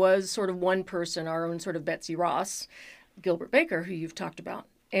it was sort of one person, our own sort of Betsy Ross, Gilbert Baker, who you've talked about.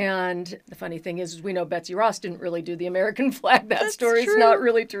 And the funny thing is we know Betsy Ross didn't really do the American flag. That story's not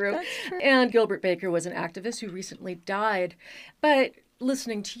really true. That's true. And Gilbert Baker was an activist who recently died. But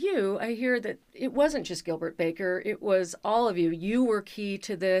listening to you, I hear that it wasn't just Gilbert Baker. It was all of you. You were key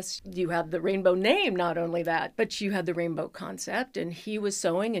to this. You had the rainbow name, not only that, but you had the rainbow concept. And he was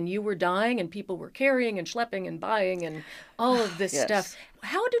sewing and you were dyeing and people were carrying and schlepping and buying and all of this stuff.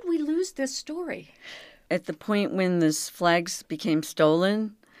 How did we lose this story? At the point when these flags became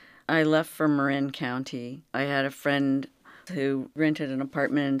stolen, I left for Marin County. I had a friend who rented an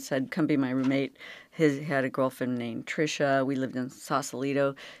apartment and said, come be my roommate. He had a girlfriend named Trisha. We lived in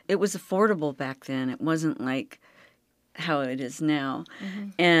Sausalito. It was affordable back then. It wasn't like how it is now.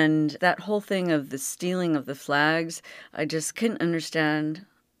 And that whole thing of the stealing of the flags, I just couldn't understand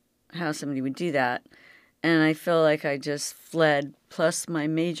how somebody would do that. And I feel like I just fled. Plus my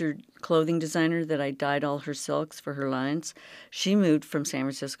major clothing designer that I dyed all her silks for her lines, she moved from San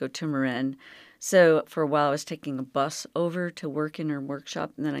Francisco to Marin. So for a while I was taking a bus over to work in her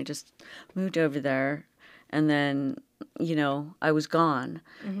workshop, and then I just moved over there. And then, I was gone.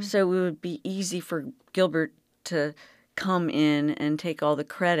 So it would be easy for Gilbert to come in and take all the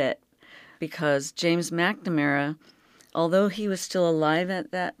credit, because James McNamara although he was still alive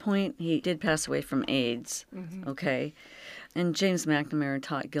at that point, he did pass away from AIDS, okay? And James McNamara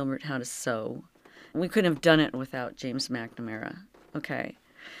taught Gilbert how to sew. We couldn't have done it without James McNamara, okay?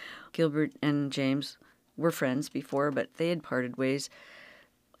 Gilbert and James were friends before, but they had parted ways.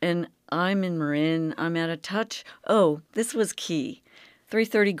 And I'm in Marin, I'm out of touch. Oh, this was key.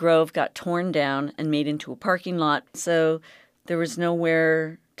 330 Grove got torn down and made into a parking lot, so there was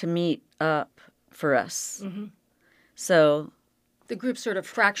nowhere to meet up for us. So the group sort of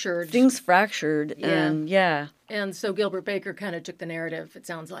fractured. Things fractured, and And so Gilbert Baker kind of took the narrative, it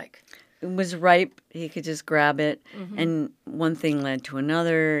sounds like. It was ripe. He could just grab it, and one thing led to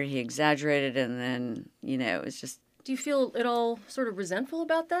another. He exaggerated, and then, it was just... Do you feel at all sort of resentful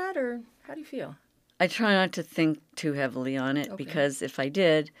about that, or how do you feel? I try not to think too heavily on it, because if I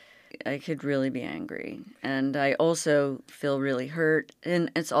did, I could really be angry. And I also feel really hurt,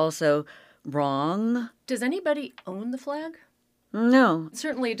 and it's also wrong. Does anybody own the flag? No.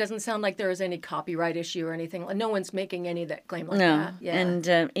 Certainly it doesn't sound like there is any copyright issue or anything. No one's making any that claim like No. that. Yeah.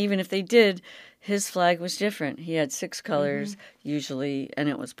 And even if they did, his flag was different. He had 6 colors, usually, and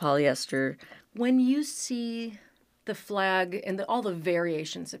it was polyester. When you see the flag and all the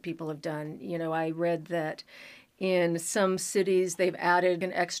variations that people have done, I read that in some cities, they've added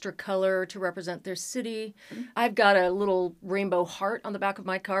an extra color to represent their city. I've got a little rainbow heart on the back of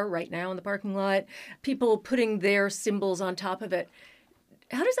my car right now in the parking lot. People putting their symbols on top of it.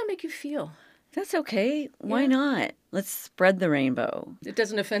 How does that make you feel? That's okay. Why not? Let's spread the rainbow. It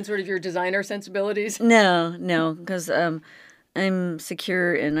doesn't offend sort of your designer sensibilities? No, because I'm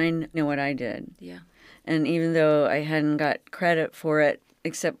secure and I know what I did. Yeah. And even though I hadn't got credit for it,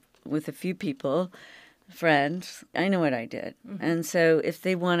 except with a few people, friends, I know what I did. And so if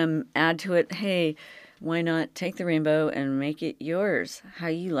they want to add to it, hey, why not take the rainbow and make it yours, how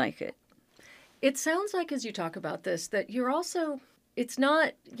you like it? It sounds like, as you talk about this, that you're also, it's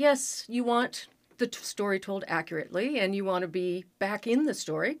not, yes, you want the story told accurately and you want to be back in the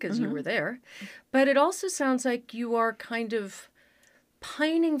story because you were there, but it also sounds like you are kind of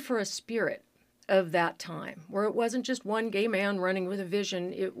pining for a spirit of that time where it wasn't just one gay man running with a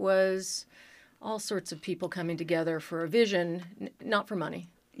vision, it was all sorts of people coming together for a vision, not for money.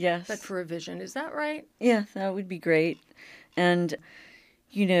 Yes. But for a vision. Is that right? Yeah, that would be great. And,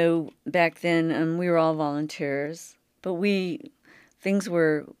 back then we were all volunteers, but we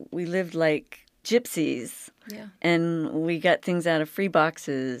lived like gypsies. Yeah. And we got things out of free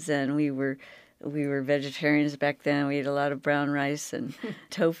boxes, and we were vegetarians back then. We ate a lot of brown rice and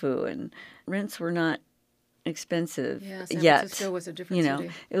tofu, and rents were not expensive San yet. Francisco was a different city.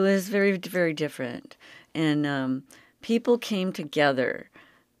 It was very, very different. And people came together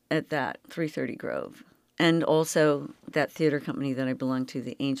at that 330 Grove. And also that theater company that I belonged to,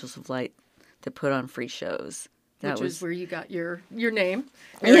 the Angels of Light, that put on free shows. Which was where you got your name,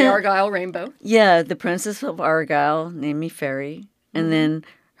 Mary Argyle Rainbow. Yeah, the Princess of Argyle named me Fairy. And then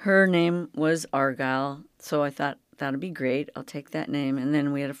her name was Argyle. So I thought, that'd be great. I'll take that name. And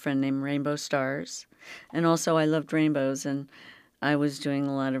then we had a friend named Rainbow Stars. And also I loved rainbows, and I was doing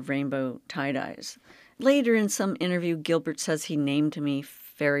a lot of rainbow tie-dyes. Later in some interview, Gilbert says he named me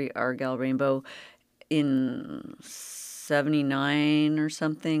Fairy Argyle Rainbow in 79 or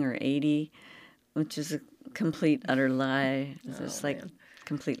something, or 80, which is a complete, utter lie. It's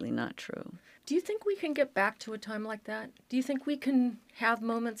completely not true. Do you think we can get back to a time like that? Do you think we can have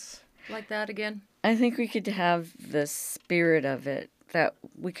moments like that again? I think we could have the spirit of it, that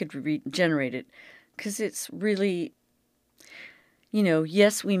we could regenerate it. Because it's really,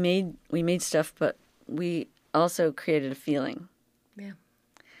 yes, we made stuff, but we also created a feeling. Yeah.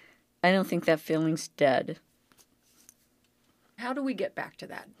 I don't think that feeling's dead. How do we get back to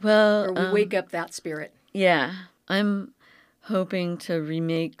that? Well, or we wake up that spirit? Yeah. I'm hoping to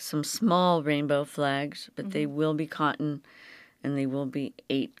remake some small rainbow flags, but they will be cotton, and they will be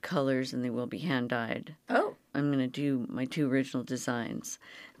 8 colors, and they will be hand-dyed. Oh. I'm going to do my 2 original designs.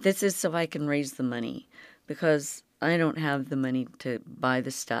 This is so I can raise the money, because I don't have the money to buy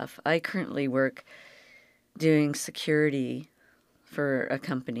the stuff. I currently work doing security for a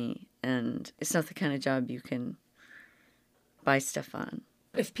company, and it's not the kind of job you can buy stuff on.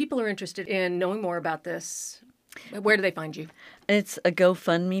 If people are interested in knowing more about this, where do they find you? It's a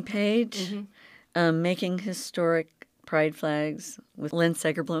GoFundMe page, Making Historic Pride Flags with Lynn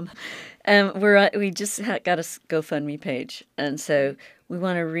Segerbloom. We just got a GoFundMe page, and so we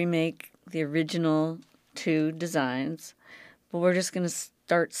want to remake the original 2 designs, but we're just going to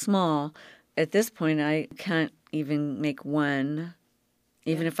start small. At this point, I can't even make one.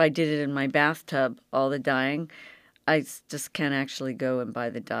 Even if I did it in my bathtub, all the dyeing, I just can't actually go and buy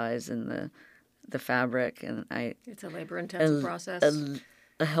the dyes and the fabric, and it's a labor-intensive process.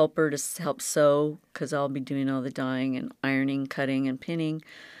 A helper to help sew, because I'll be doing all the dyeing and ironing, cutting, and pinning.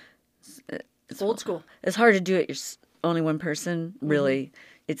 It's old school. It's hard to do it. You're only one person, really. Mm-hmm.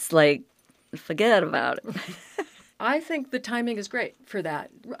 It's like, forget about it. I think the timing is great for that.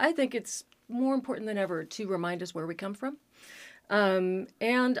 I think it's more important than ever to remind us where we come from.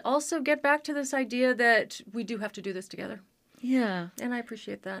 And also get back to this idea that we do have to do this together. Yeah. And I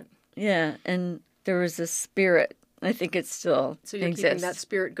appreciate that. Yeah, and there was a spirit. I think it still So you're exists. keeping that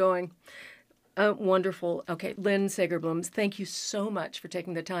spirit going. Wonderful. Okay, Lynn Segerbloom, thank you so much for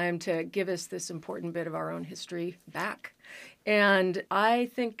taking the time to give us this important bit of our own history back. And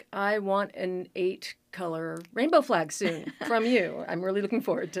I think I want an 8-color rainbow flag soon from you. I'm really looking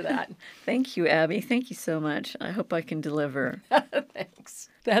forward to that. Thank you, Abby. Thank you so much. I hope I can deliver. Thanks.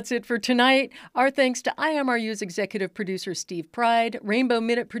 That's it for tonight. Our thanks to IMRU's executive producer, Steve Pride, Rainbow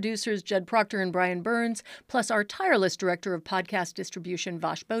Minute producers, Judd Proctor and Brian Burns, plus our tireless director of podcast distribution,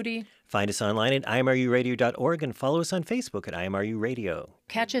 Vash Bodhi. Find us online at imruradio.org and follow us on Facebook at IMRU Radio.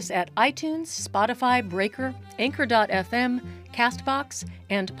 Catch us at iTunes, Spotify, Breaker, Anchor.fm, CastBox,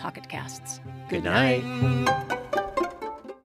 and Pocket Casts. Good night.